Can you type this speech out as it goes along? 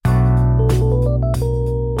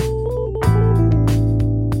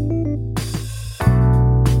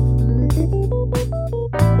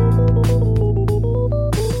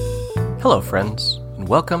Hello friends, and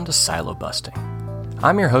welcome to Silo Busting.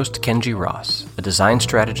 I'm your host Kenji Ross, a design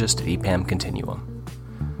strategist at EPAM Continuum.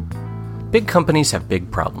 Big companies have big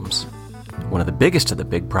problems. One of the biggest of the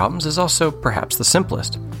big problems is also perhaps the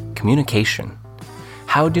simplest: communication.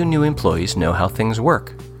 How do new employees know how things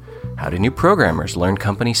work? How do new programmers learn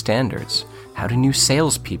company standards? How do new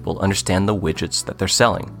salespeople understand the widgets that they're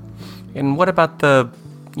selling? And what about the,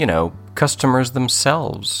 customers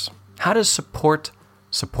themselves? How does support?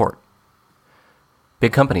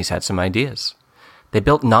 Big companies had some ideas. They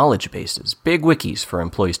built knowledge bases, big wikis for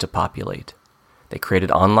employees to populate. They created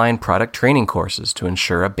online product training courses to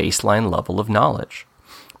ensure a baseline level of knowledge.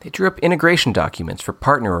 They drew up integration documents for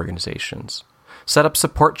partner organizations, set up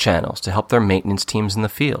support channels to help their maintenance teams in the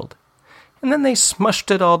field. And then they smushed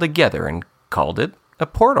it all together and called it a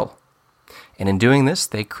portal. And in doing this,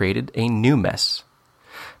 they created a new mess.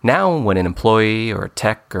 Now, when an employee or a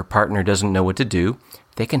tech or partner doesn't know what to do,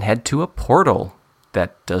 they can head to a portal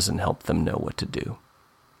that doesn't help them know what to do.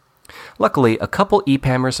 Luckily, a couple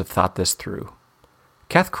EPAMers have thought this through.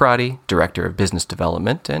 Keth Crotty, Director of Business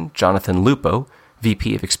Development, and Jonathan Lupo,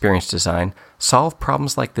 VP of Experience Design, solve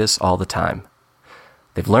problems like this all the time.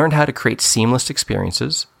 They've learned how to create seamless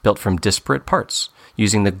experiences built from disparate parts,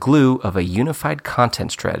 using the glue of a unified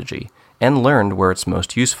content strategy, and learned where it's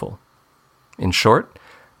most useful. In short,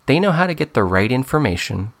 they know how to get the right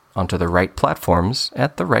information onto the right platforms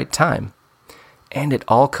at the right time. And it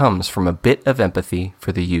all comes from a bit of empathy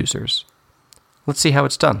for the users. Let's see how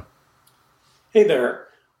it's done. Hey there.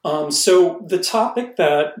 So the topic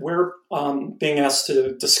that we're being asked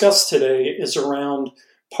to discuss today is around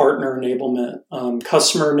partner enablement,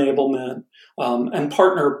 customer enablement, and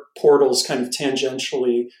partner portals kind of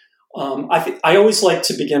tangentially. I always like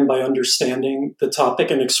to begin by understanding the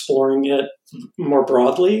topic and exploring it more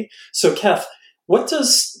broadly. So, Keth, what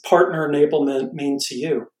does partner enablement mean to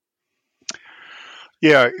you?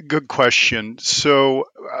 Yeah, good question. So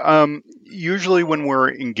usually when we're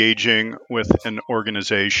engaging with an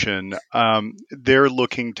organization, they're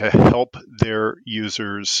looking to help their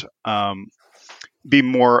users be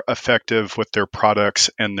more effective with their products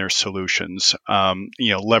and their solutions,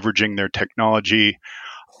 leveraging their technology,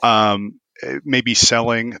 maybe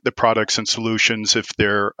selling the products and solutions if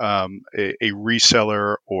they're a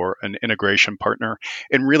reseller or an integration partner,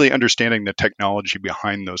 and really understanding the technology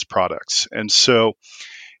behind those products. And so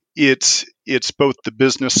it's both the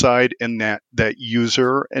business side and that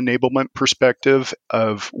user enablement perspective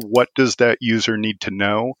of what does that user need to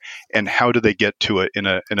know and how do they get to it in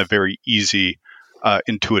a very easy,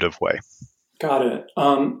 intuitive way. Got it.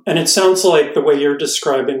 And it sounds like the way you're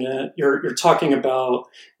describing it, you're talking about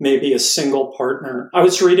maybe a single partner. I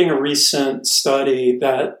was reading a recent study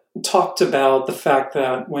that talked about the fact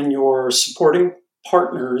that when you're supporting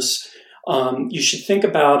partners, you should think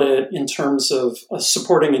about it in terms of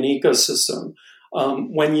supporting an ecosystem.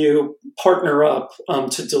 When you partner up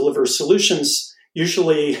to deliver solutions,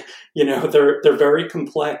 usually, they're very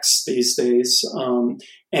complex these days,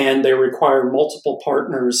 and they require multiple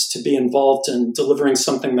partners to be involved in delivering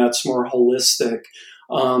something that's more holistic.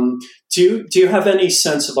 Do you have any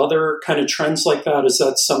sense of other kind of trends like that? Is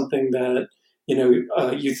that something that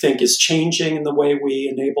you think is changing in the way we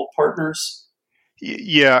enable partners?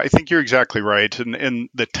 Yeah, I think you're exactly right. And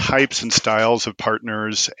the types and styles of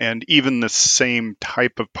partners, and even the same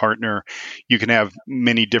type of partner, you can have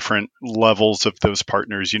many different levels of those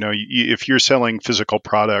partners. If you're selling physical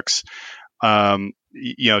products,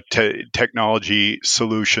 technology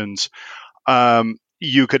solutions,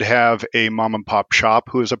 you could have a mom and pop shop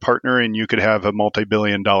who is a partner, and you could have a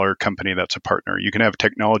multi-billion-dollar company that's a partner. You can have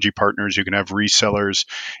technology partners, you can have resellers,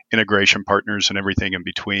 integration partners, and everything in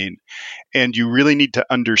between. And you really need to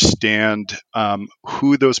understand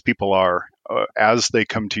who those people are as they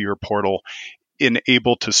come to your portal, and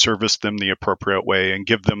able to service them the appropriate way and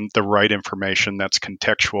give them the right information that's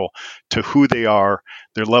contextual to who they are,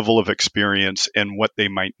 their level of experience, and what they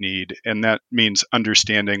might need. And that means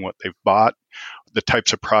understanding what they've bought, the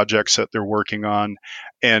types of projects that they're working on,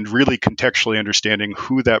 and really contextually understanding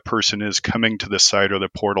who that person is coming to the site or the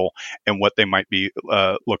portal and what they might be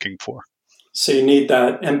looking for. So you need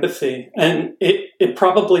that empathy. And it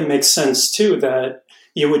probably makes sense, too, that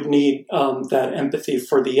you would need that empathy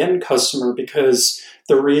for the end customer, because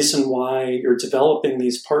the reason why you're developing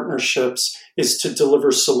these partnerships is to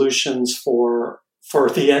deliver solutions for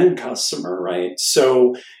the end customer, right?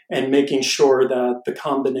 So, and making sure that the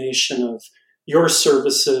combination of your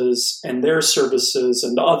services and their services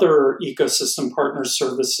and other ecosystem partner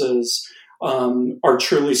services are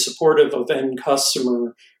truly supportive of end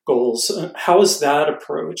customer goals. How is that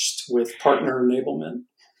approached with partner enablement?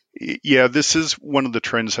 Yeah, this is one of the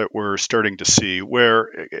trends that we're starting to see, where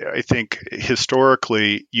I think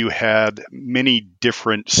historically you had many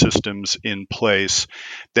different systems in place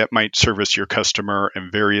that might service your customer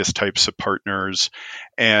and various types of partners.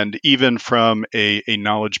 And even from a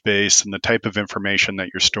knowledge base and the type of information that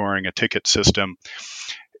you're storing, a ticket system,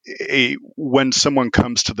 when someone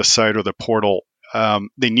comes to the site or the portal,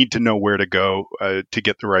 they need to know where to go to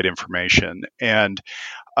get the right information. And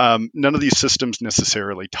none of these systems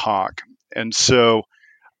necessarily talk. And so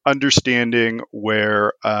understanding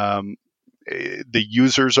where the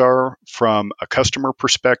users are from a customer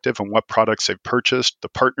perspective and what products they've purchased, the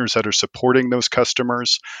partners that are supporting those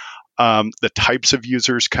customers, the types of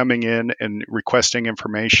users coming in and requesting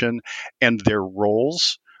information, and their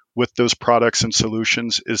roles with those products and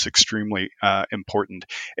solutions is extremely important.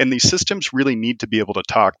 And these systems really need to be able to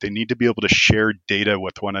talk. They need to be able to share data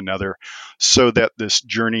with one another so that this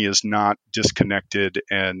journey is not disconnected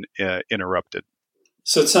and interrupted.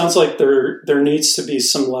 So it sounds like there needs to be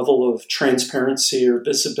some level of transparency or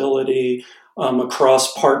visibility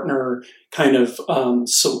across partner kind of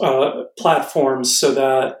platforms, so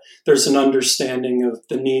that there's an understanding of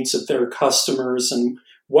the needs of their customers and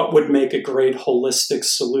what would make a great holistic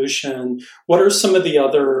solution. What are some of the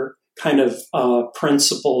other kind of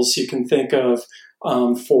principles you can think of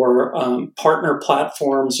for partner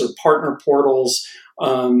platforms or partner portals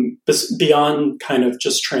beyond kind of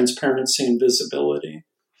just transparency and visibility?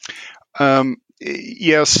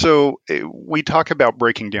 Yeah, so we talk about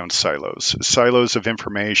breaking down silos of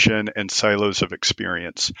information and silos of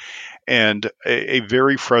experience. And a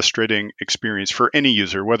very frustrating experience for any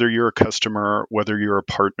user, whether you're a customer, whether you're a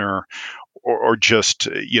partner, or just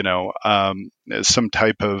some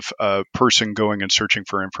type of person going and searching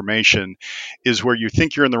for information, is where you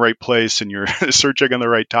think you're in the right place and you're searching on the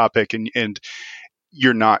right topic, and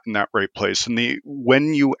you're not in that right place. And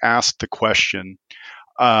when you ask the question,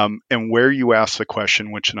 and where you ask the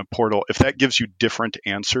question, which in a portal, if that gives you different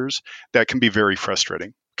answers, that can be very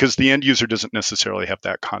frustrating because the end user doesn't necessarily have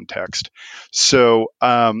that context. So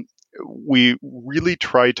we really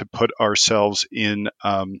try to put ourselves in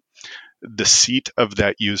the seat of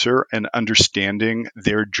that user and understanding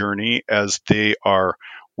their journey as they are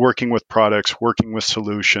working with products, working with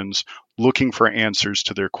solutions, looking for answers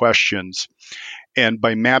to their questions. And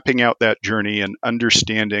by mapping out that journey and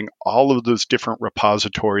understanding all of those different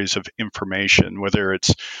repositories of information, whether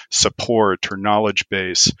it's support or knowledge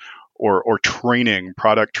base or training,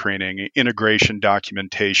 product training, integration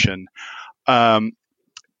documentation,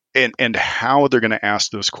 and how they're going to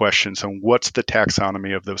ask those questions and what's the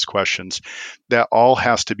taxonomy of those questions, that all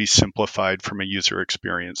has to be simplified from a user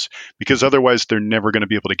experience, because otherwise they're never going to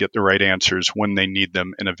be able to get the right answers when they need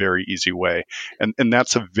them in a very easy way. And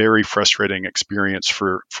that's a very frustrating experience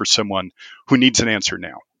for someone who needs an answer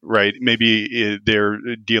now, right? Maybe they're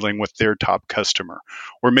dealing with their top customer,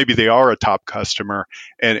 or maybe they are a top customer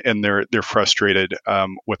and they're frustrated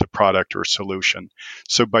with a product or solution.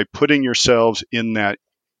 So by putting yourselves in that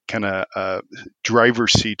kind of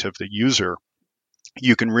driver's seat of the user,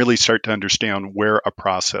 you can really start to understand where a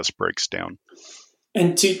process breaks down.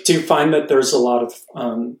 And do you find that there's a lot of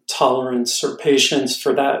tolerance or patience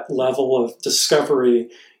for that level of discovery,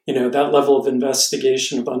 that level of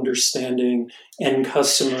investigation, of understanding end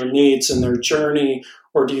customer needs and their journey?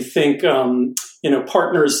 Or do you think,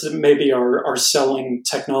 partners that maybe are selling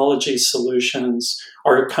technology solutions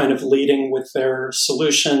are kind of leading with their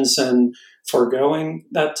solutions and foregoing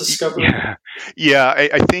that discovery? Yeah,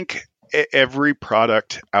 I think every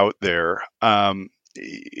product out there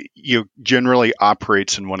generally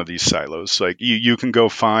operates in one of these silos. Like you can go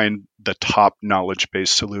find the top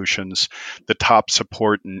knowledge-based solutions, the top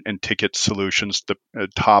support and ticket solutions, the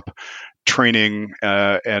top training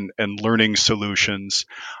and learning solutions,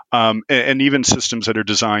 and even systems that are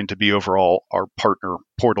designed to be overall our partner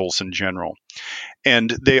portals in general. And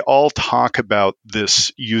they all talk about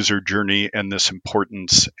this user journey and this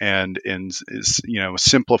importance and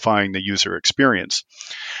simplifying the user experience.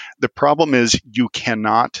 The problem is you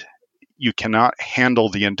cannot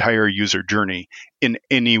handle the entire user journey in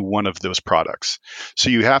any one of those products.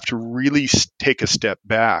 So you have to really take a step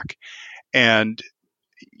back and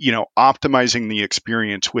optimizing the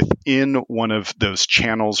experience within one of those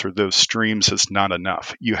channels or those streams is not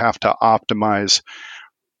enough. You have to optimize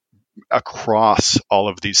across all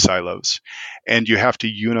of these silos, and you have to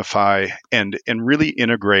unify and really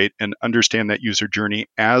integrate and understand that user journey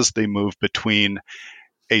as they move between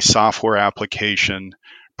a software application,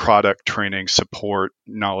 product training, support,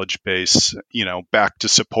 knowledge base, back to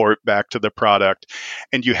support, back to the product.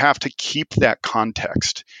 And you have to keep that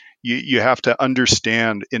context. you have to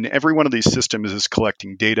understand, in every one of these systems is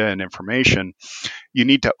collecting data and information. You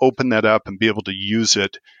need to open that up and be able to use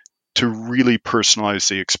it to really personalize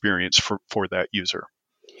the experience for that user.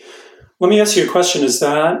 Let me ask you a question. Is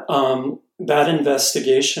that that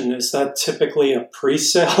investigation, is that typically a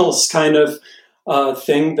pre-sales kind of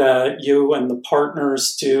thing that you and the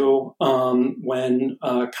partners do when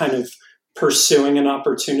kind of pursuing an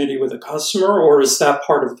opportunity with a customer, or is that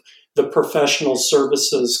part of the professional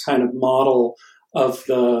services kind of model of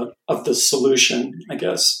the solution, I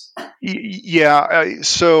guess? Yeah,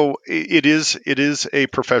 so it is a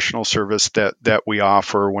professional service that we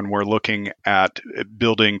offer when we're looking at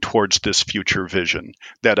building towards this future vision,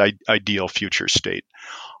 that ideal future state.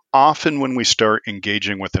 Often when we start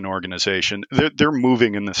engaging with an organization, they're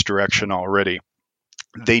moving in this direction already.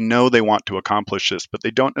 They know they want to accomplish this, but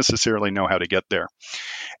they don't necessarily know how to get there.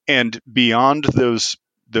 And beyond those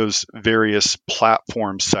various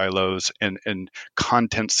platform silos and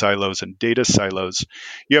content silos and data silos,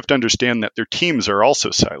 you have to understand that their teams are also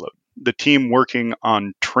siloed. The team working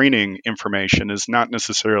on training information is not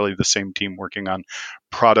necessarily the same team working on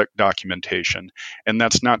product documentation, and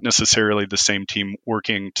that's not necessarily the same team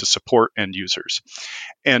working to support end users.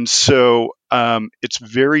 And so it's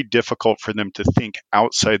very difficult for them to think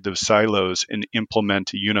outside those silos and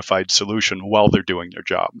implement a unified solution while they're doing their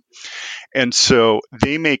job. And so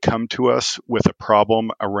they may come to us with a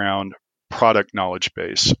problem around product knowledge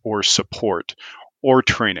base or support or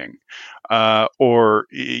training or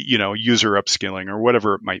user upskilling or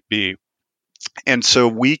whatever it might be. And so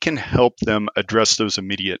we can help them address those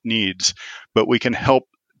immediate needs, but we can help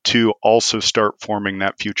to also start forming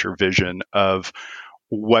that future vision of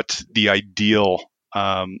what the ideal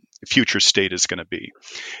future state is going to be.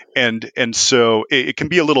 And so it can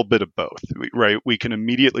be a little bit of both, right? We can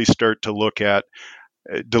immediately start to look at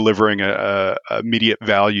delivering a immediate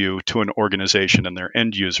value to an organization and their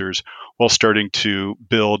end users while starting to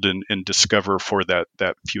build and discover for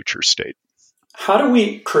that future state. How do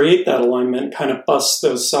we create that alignment, kind of bust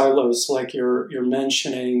those silos like you're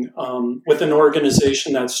mentioning with an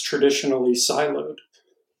organization that's traditionally siloed?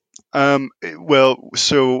 Well,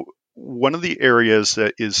 so one of the areas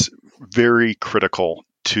that is very critical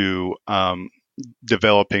to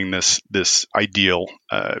developing this ideal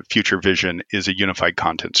future vision is a unified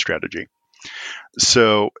content strategy.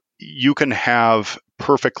 So you can have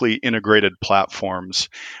perfectly integrated platforms,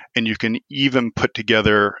 and you can even put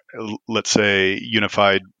together, let's say,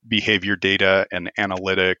 unified behavior data and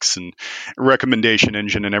analytics and recommendation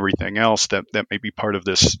engine and everything else that may be part of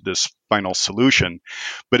this final solution.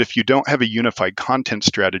 But if you don't have a unified content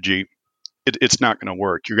strategy, it's not going to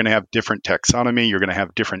work. You're going to have different taxonomy. You're going to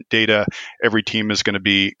have different data. Every team is going to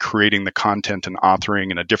be creating the content and authoring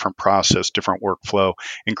in a different process, different workflow,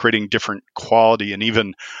 and creating different quality and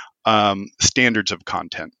even standards of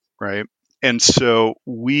content, right? And so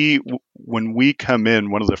when we come in,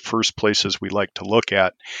 one of the first places we like to look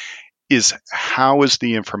at is how is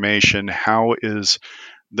the information, how is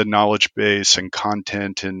the knowledge base and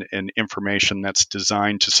content and information that's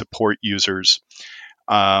designed to support users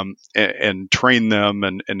and train them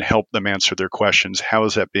and help them answer their questions. How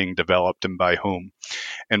is that being developed and by whom?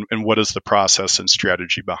 And what is the process and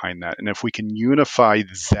strategy behind that? And if we can unify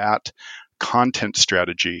that content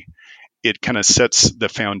strategy, it kind of sets the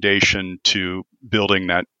foundation to building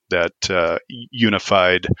that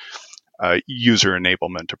unified user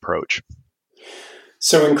enablement approach.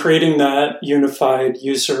 So in creating that unified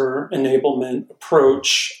user enablement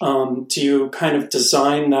approach, do you kind of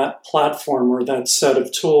design that platform or that set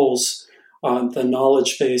of tools, the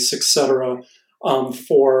knowledge base, et cetera,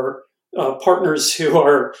 for partners who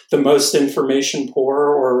are the most information poor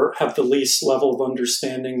or have the least level of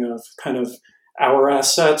understanding of kind of our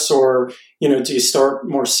assets? Or, do you start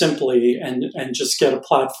more simply and just get a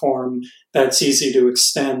platform that's easy to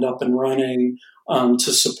extend up and running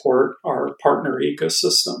to support our partner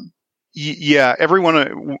ecosystem? Yeah, every one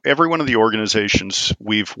of the organizations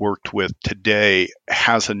we've worked with today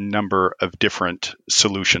has a number of different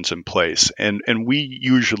solutions in place, and we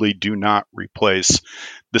usually do not replace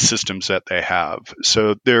the systems that they have.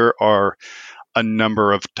 So there are a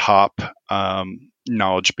number of top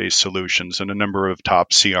knowledge-based solutions and a number of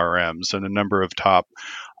top CRMs and a number of top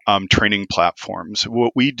training platforms.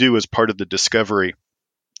 What we do as part of the discovery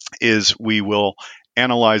is we will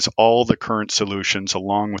analyze all the current solutions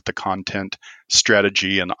along with the content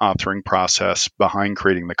strategy and authoring process behind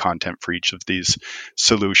creating the content for each of these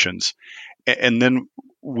solutions. And then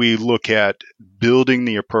we look at building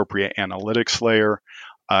the appropriate analytics layer,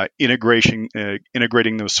 integrating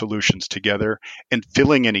those solutions together and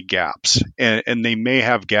filling any gaps. And they may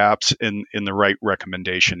have gaps in the right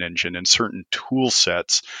recommendation engine and certain tool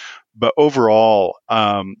sets. But overall,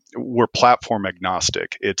 we're platform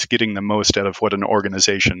agnostic. It's getting the most out of what an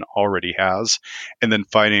organization already has and then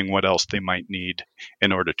finding what else they might need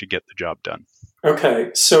in order to get the job done. Okay,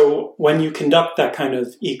 so when you conduct that kind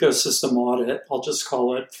of ecosystem audit, I'll just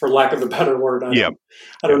call it, for lack of a better word, I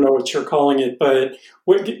don't know what you're calling it, but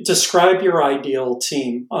describe your ideal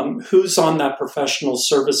team. Who's on that professional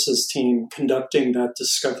services team conducting that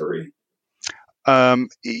discovery?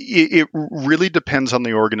 It really depends on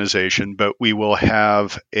the organization, but we will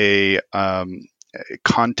have a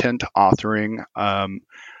content authoring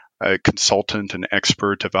a consultant, an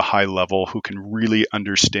expert of a high level who can really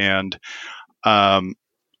understand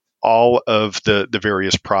all of the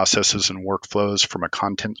various processes and workflows from a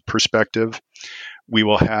content perspective. We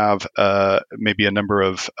will have maybe a number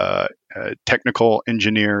of technical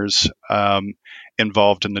engineers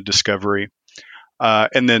involved in the discovery.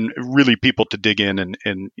 And then really people to dig in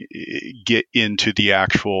and get into the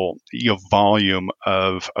actual volume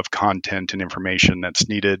of content and information that's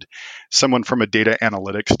needed. Someone from a data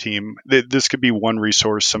analytics team, this could be one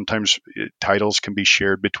resource. Sometimes titles can be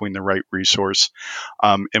shared between the right resource.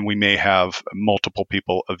 And we may have multiple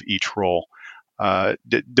people of each role.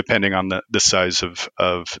 Depending on the size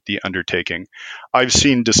of the undertaking. I've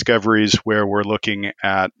seen discoveries where we're looking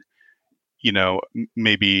at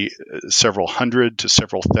maybe several hundred to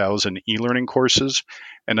several thousand e-learning courses.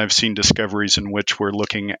 And I've seen discoveries in which we're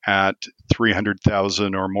looking at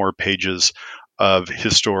 300,000 or more pages of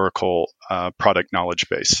historical product knowledge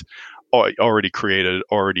base already created,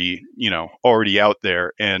 already out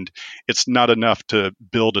there. And it's not enough to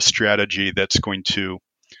build a strategy that's going to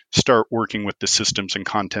start working with the systems and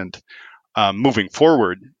content. Moving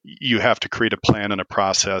forward, you have to create a plan and a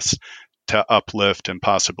process to uplift and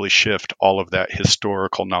possibly shift all of that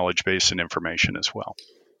historical knowledge base and information as well.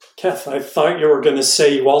 Keth, I thought you were going to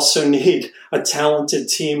say you also need a talented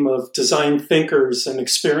team of design thinkers and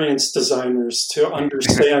experienced designers to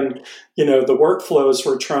understand, the workflows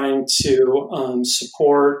we're trying to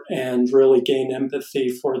support and really gain empathy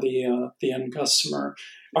for the end customer.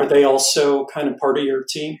 Are they also kind of part of your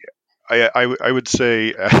team? I would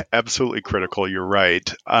say absolutely critical. You're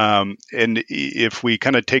right. And if we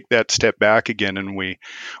kind of take that step back again and we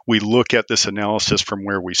look at this analysis from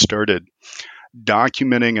where we started,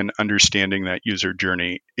 documenting and understanding that user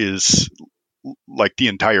journey is like the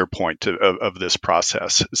entire point of this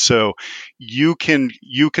process. So you can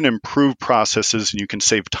improve processes and you can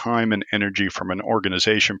save time and energy from an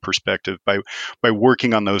organization perspective by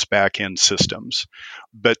working on those back end systems.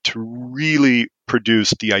 But to really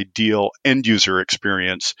produce the ideal end user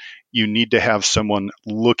experience, you need to have someone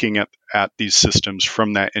looking at these systems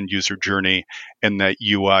from that end user journey and that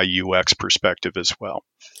UI UX perspective as well.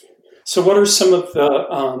 So what are some of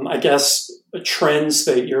the, trends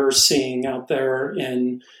that you're seeing out there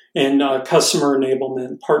in customer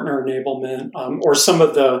enablement, partner enablement, or some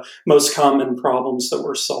of the most common problems that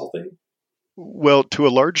we're solving? Well, to a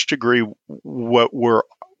large degree, what we're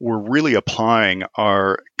really applying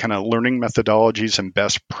are kind of learning methodologies and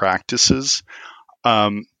best practices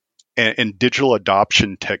and digital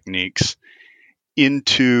adoption techniques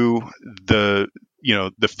into the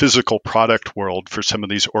physical product world for some of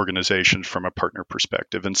these organizations from a partner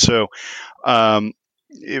perspective. And so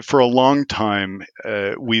for a long time,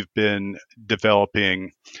 we've been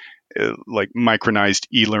developing like micronized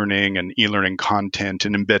e-learning and e-learning content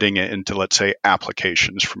and embedding it into, let's say,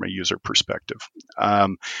 applications from a user perspective.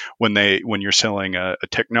 When you're selling a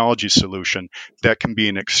technology solution, that can be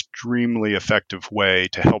an extremely effective way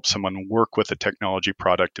to help someone work with a technology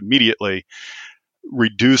product immediately,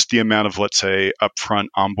 reduce the amount of, let's say, upfront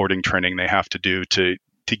onboarding training they have to do to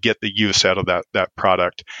get the use out of that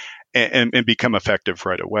product and become effective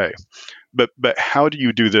right away. But how do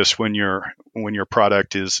you do this when your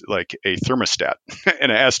product is like a thermostat and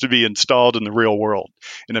it has to be installed in the real world,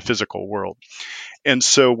 in a physical world? And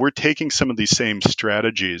so we're taking some of these same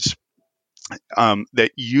strategies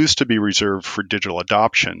that used to be reserved for digital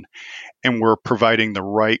adoption, and we're providing the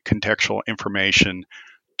right contextual information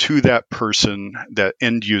to that person, that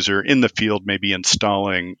end user in the field, maybe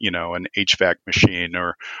installing, an HVAC machine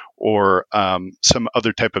or some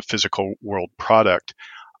other type of physical world product,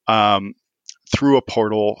 through a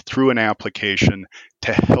portal, through an application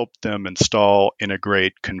to help them install,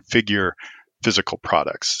 integrate, configure physical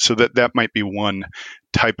products. So that might be one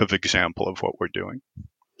type of example of what we're doing.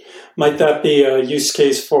 Might that be a use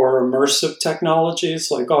case for immersive technologies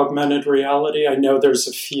like augmented reality? I know there's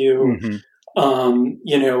a few,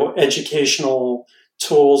 educational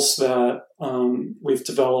tools that we've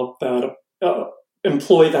developed that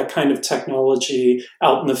employ that kind of technology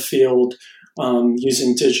out in the field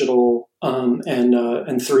using digital and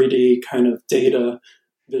 3D kind of data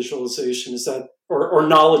visualization. Is that or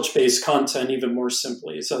knowledge-based content even more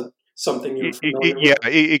simply? Is that something you're familiar with? Yeah,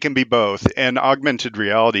 it can be both. And augmented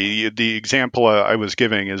reality, the example I was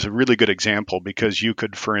giving is a really good example because you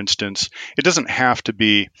could, for instance, it doesn't have to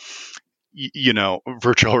be,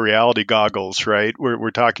 virtual reality goggles, right?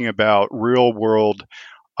 We're talking about real world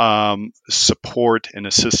support and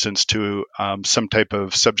assistance to some type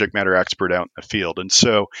of subject matter expert out in the field. And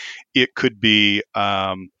so it could be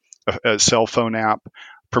a cell phone app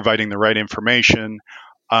providing the right information,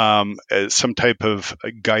 some type of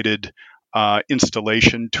guided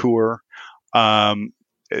installation tour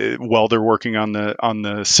while they're working on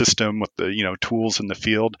the system with the tools in the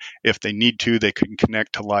field. If they need to, they can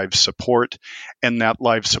connect to live support, and that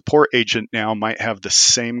live support agent now might have the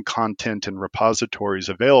same content and repositories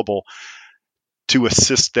available to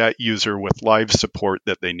assist that user with live support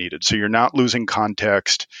that they needed. So you're not losing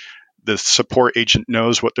context. The support agent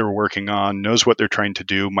knows what they're working on, knows what they're trying to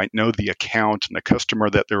do, might know the account and the customer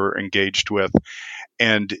that they're engaged with,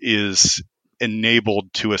 and is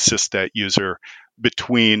enabled to assist that user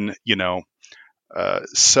between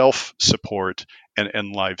self support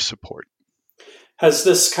and live support. Has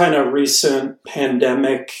this kind of recent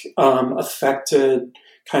pandemic affected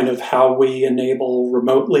kind of how we enable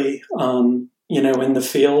remotely in the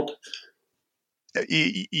field?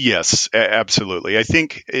 Yes, absolutely. I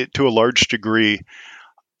think to a large degree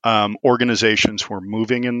organizations were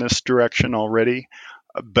moving in this direction already,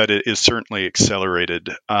 but it is certainly accelerated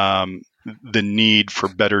the need for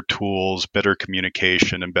better tools, better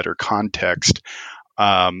communication, and better context.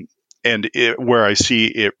 Where I see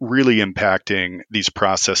it really impacting these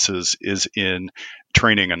processes is in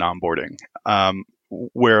training and onboarding,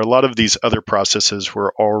 where a lot of these other processes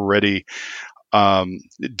were already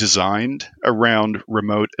designed around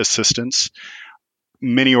remote assistance.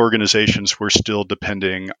 Many organizations were still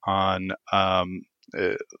depending on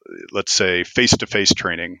let's say, face-to-face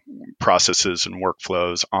training processes and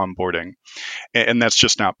workflows, onboarding. And that's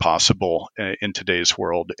just not possible in today's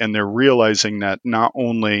world. And they're realizing that not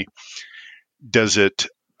only is it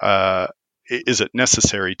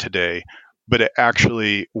necessary today, but it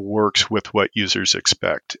actually works with what users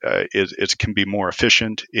expect. It can be more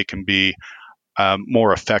efficient. It can be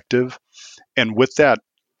more effective. And with that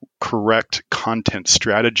correct content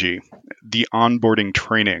strategy, the onboarding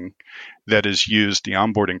training that is used, the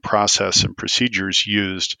onboarding process and procedures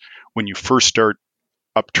used when you first start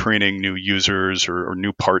up training new users or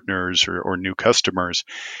new partners or new customers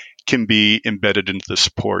can be embedded into the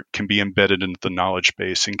support, can be embedded into the knowledge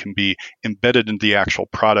base, and can be embedded into the actual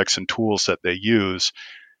products and tools that they use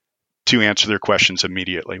to answer their questions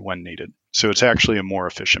immediately when needed. So it's actually a more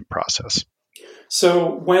efficient process.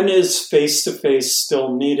 So when is face-to-face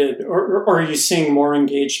still needed, or are you seeing more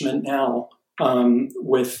engagement now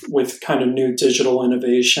with kind of new digital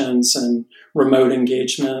innovations and remote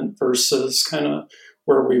engagement versus kind of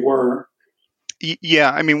where we were?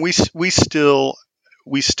 Yeah, I mean, we still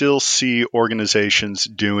see organizations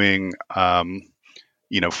doing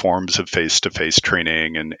forms of face-to-face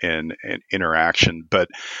training and interaction. But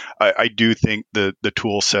I do think the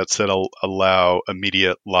tool sets that allow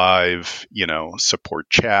immediate live, support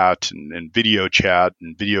chat and video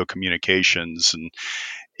communications and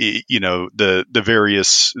the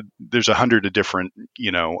various, there's 100 of different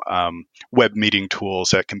web meeting tools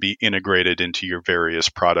that can be integrated into your various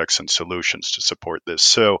products and solutions to support this.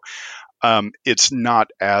 So it's not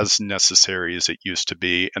as necessary as it used to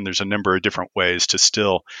be, and there's a number of different ways to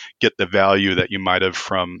still get the value that you might have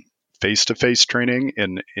from face-to-face training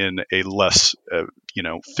in a less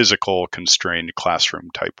physical constrained classroom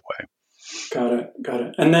type way. Got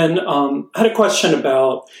it. And then I had a question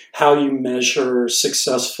about how you measure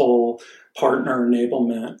successful partner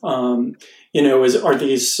enablement. Are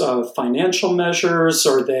these financial measures?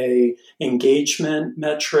 Are they engagement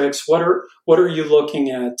metrics? What are you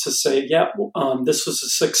looking at to say, this was a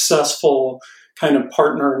successful kind of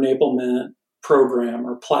partner enablement program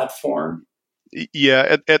or platform?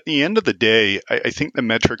 Yeah, at the end of the day, I think the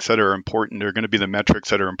metrics that are important are going to be the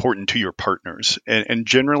metrics that are important to your partners. And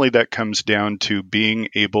generally that comes down to being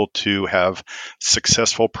able to have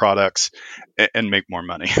successful products and make more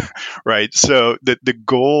money, right? So the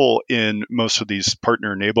goal in most of these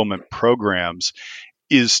partner enablement programs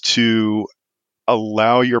is to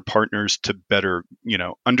allow your partners to better,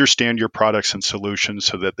 understand your products and solutions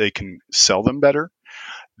so that they can sell them better.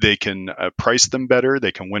 They can price them better.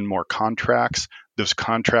 They can win more contracts. Those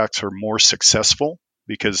contracts are more successful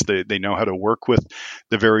because they know how to work with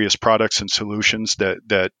the various products and solutions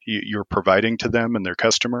that you're providing to them and their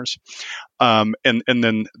customers. And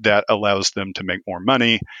then that allows them to make more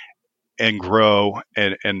money and grow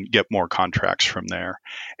and get more contracts from there.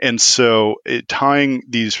 And so tying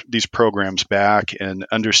these programs back and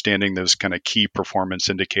understanding those kind of key performance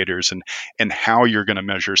indicators and how you're going to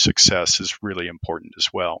measure success is really important as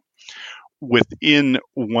well. Within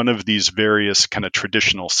one of these various kind of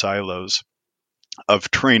traditional silos of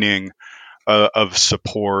training, of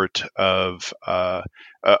support, of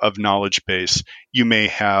knowledge base, you may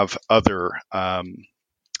have other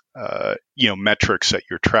metrics that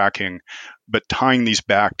you're tracking, but tying these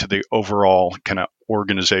back to the overall kind of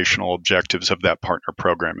organizational objectives of that partner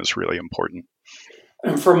program is really important.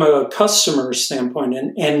 And from a customer standpoint,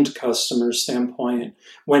 an end customer standpoint,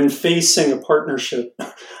 when facing a partnership,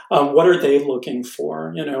 what are they looking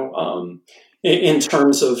for? In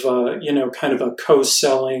terms of kind of a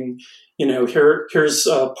co-selling. Here's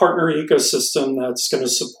a partner ecosystem that's going to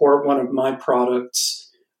support one of my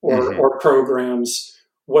products or programs.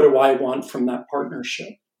 What do I want from that partnership?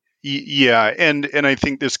 Yeah, and I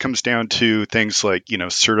think this comes down to things like,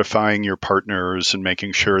 certifying your partners and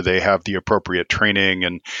making sure they have the appropriate training,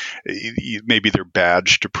 and maybe they're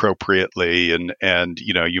badged appropriately, and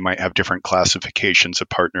you might have different classifications of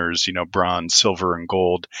partners, bronze, silver, and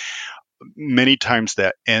gold. Many times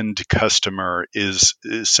that end customer is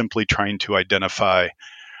simply trying to identify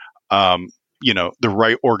the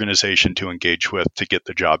right organization to engage with to get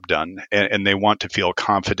the job done. And they want to feel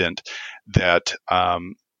confident that,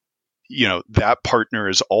 that partner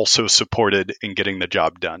is also supported in getting the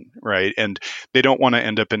job done, right? And they don't want to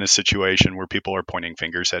end up in a situation where people are pointing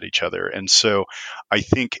fingers at each other. And so I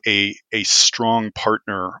think a strong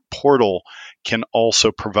partner portal can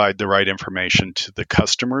also provide the right information to the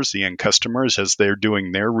customers, the end customers, as they're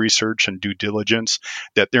doing their research and due diligence,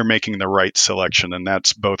 that they're making the right selection. And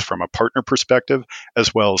that's both from a partner perspective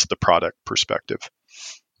as well as the product perspective.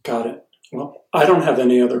 Got it. Well, I don't have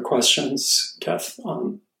any other questions, Keth.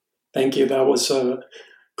 Thank you. That was a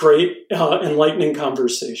great, enlightening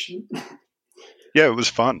conversation. Yeah, it was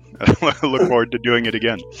fun. I look forward to doing it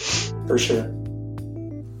again. For sure.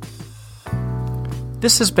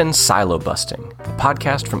 This has been Silo Busting, a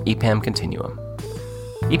podcast from EPAM Continuum.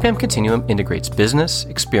 EPAM Continuum integrates business,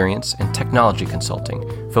 experience, and technology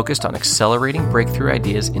consulting focused on accelerating breakthrough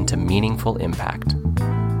ideas into meaningful impact.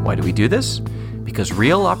 Why do we do this? Because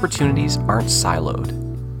real opportunities aren't siloed.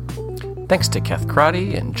 Thanks to Keth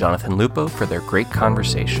Crotty and Jonathan Lupo for their great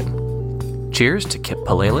conversation. Cheers to Kyp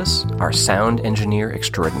Pilalas, our sound engineer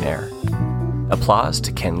extraordinaire. Applause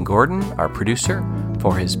to Ken Gordon, our producer,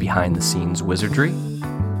 for his behind-the-scenes wizardry.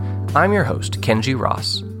 I'm your host, Kenji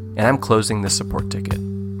Ross, and I'm closing the support ticket.